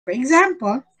For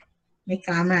example, may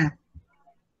comma.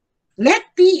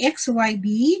 Let P, X, Y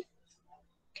be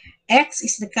X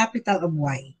is the capital of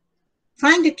Y.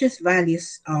 Find the truth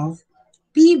values of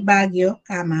P, Baguio,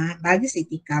 comma, Baguio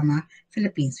City, comma,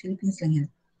 Philippines. Philippines lang yan.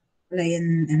 Wala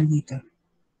yan, ano dito.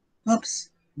 Oops.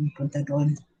 Punta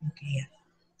doon. Okay.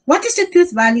 What is the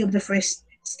truth value of the first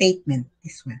statement?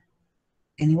 This one.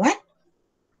 Anyone?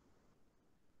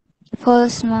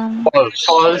 False, ma'am.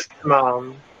 False,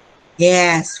 ma'am.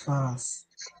 Yes, false.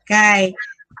 Kay,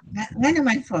 nga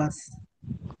naman false.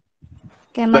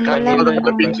 Kay Manila,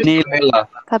 Manila.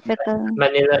 capital.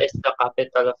 Manila is the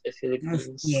capital of the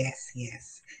Philippines. Yes,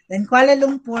 yes. Then Kuala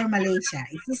Lumpur, Malaysia.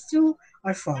 Is this true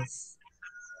or false?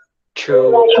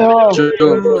 True.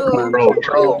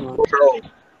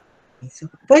 So,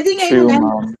 pwede nga True, yung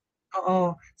ma'am.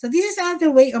 Oo. So, this is another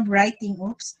way of writing.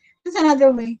 Oops. That's another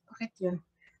way. Bakit yun?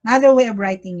 Another way of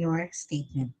writing your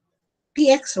statement.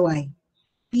 PXY.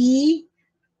 P,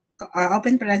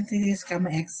 open parenthesis, comma,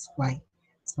 XY.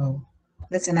 So,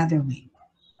 that's another way.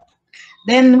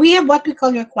 Then, we have what we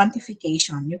call your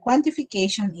quantification. Your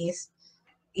quantification is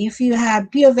if you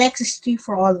have P of X is 3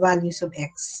 for all values of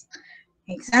X.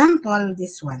 Example,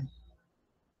 this one.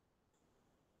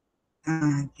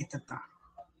 Ito to.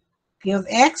 P of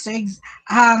X,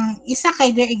 isa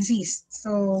kay there exists.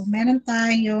 So, meron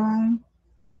tayong,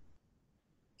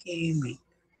 okay, wait.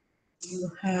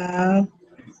 You have,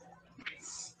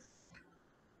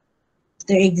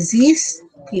 there exists,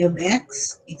 P of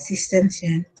X, existence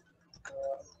yan.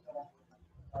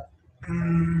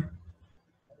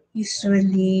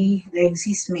 Usually, there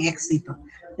exists may X dito.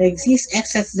 There exists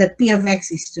X such that P of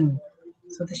X is 2.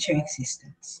 So, that's your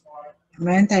existence.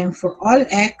 Meron tayong for all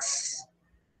X,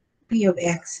 P of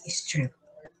X is true.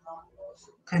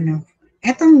 Ano?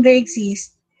 Etong there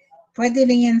exists, pwede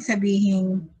rin yan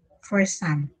sabihin for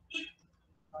some.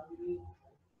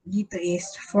 Dito is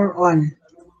for all.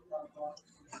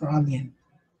 For all yan.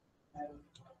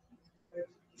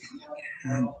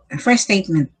 First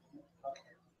statement.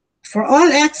 For all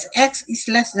X, X is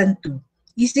less than 2.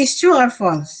 Is this true or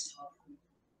false?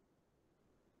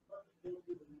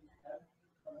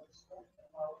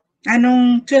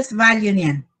 Anong truth value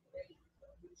niyan?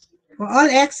 For all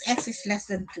X, X is less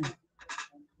than 2.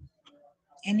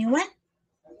 Anyone?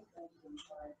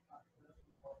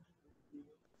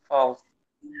 False.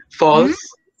 False.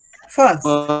 False.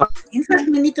 In fact,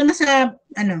 nandito na sa,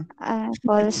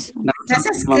 False.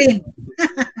 nasa screen.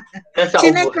 Nasa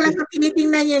Chinay ubo. ko lang kung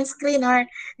tinitingnan yung screen or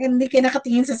hindi kayo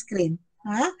nakatingin sa screen.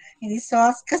 Hindi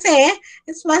false. Kasi,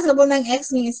 it's possible ng X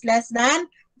niyo is less than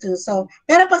 2. So,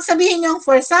 pero pag sabihin nyo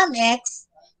for some X,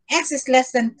 X is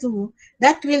less than 2,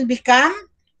 that will become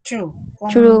true.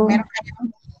 Kung True. meron kayong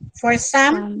for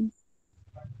some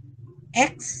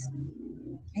X,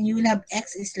 and you will have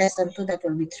X is less than 2, that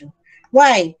will be true.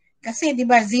 Why? Kasi, di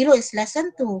ba, 0 is less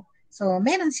than 2. So,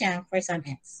 meron siya for some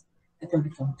X. That will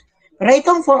become true. Pero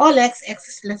itong for all X, X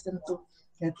is less than 2.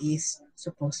 That is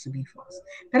supposed to be false.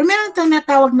 Pero meron itong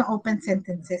natawag na open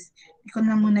sentences. Hindi ko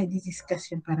na muna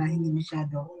i-discuss yun para hindi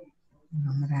masyado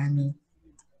marami.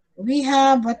 We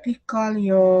have what we call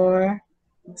your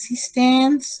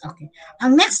existence. Okay.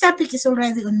 Ang next topic is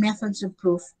already on methods of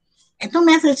proof. Itong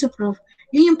methods of proof,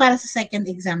 yun yung para sa second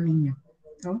exam ninyo.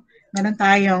 So, meron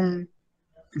tayong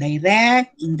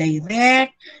direct,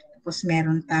 indirect, tapos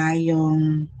meron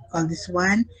tayong, call this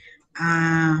one,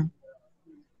 ano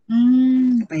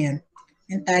pa yan?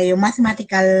 Meron tayong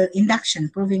mathematical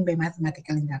induction, proving by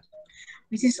mathematical induction,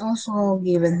 which is also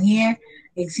given here,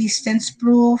 existence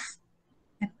proof,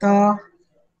 ito,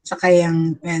 saka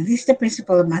yung, this is the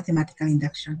principle of mathematical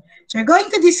induction. So, we're going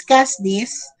to discuss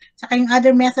this, saka yung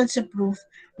other methods of proof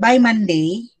by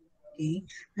Monday. Okay?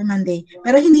 By Monday.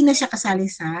 Pero hindi na siya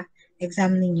kasali sa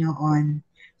exam ninyo on,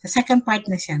 sa second part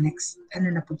na siya, next,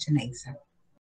 na po siya na exam.